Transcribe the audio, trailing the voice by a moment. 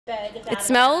It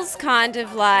smells kind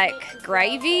of like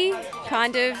gravy,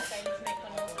 kind of.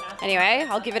 Anyway,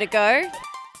 I'll give it a go.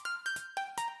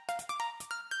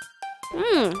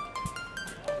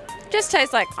 Just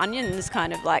tastes like onions,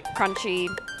 kind of like crunchy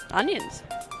onions.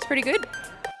 It's pretty good.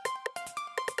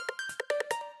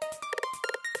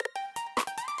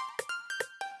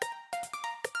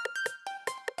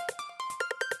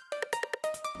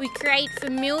 We create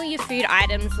familiar food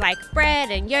items like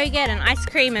bread and yogurt and ice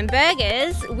cream and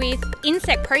burgers with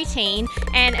insect protein,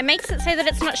 and it makes it so that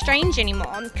it's not strange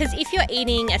anymore. Because if you're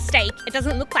eating a steak, it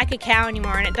doesn't look like a cow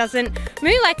anymore and it doesn't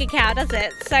moo like a cow, does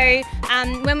it? So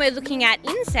when we're looking at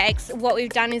insects, what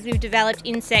we've done is we've developed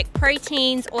insect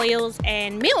proteins, oils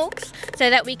and milks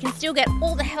so that we can still get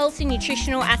all the health and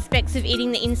nutritional aspects of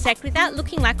eating the insect without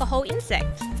looking like a whole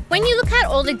insect. When you look at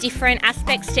all the different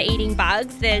aspects to eating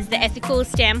bugs, there's the ethical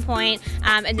standpoint,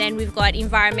 and then we've got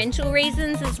environmental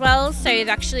reasons as well. So they're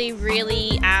actually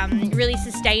really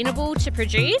sustainable to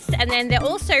produce, and then they're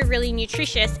also really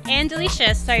nutritious and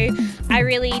delicious. So I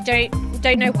really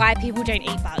don't know why people don't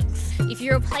eat bugs. If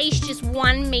you replace just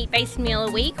one meat-based meal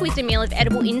a week with a meal of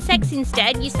edible insects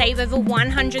instead, you save over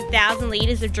 100,000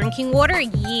 litres of drinking water a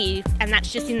year, and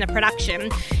that's just in the production.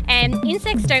 And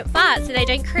insects don't fart, so they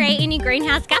don't create any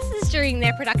greenhouse gases during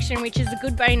their production, which is a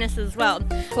good bonus as well.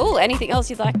 Cool. Anything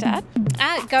else you'd like to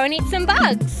add? Go and eat some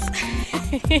bugs.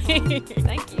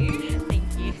 Thank you.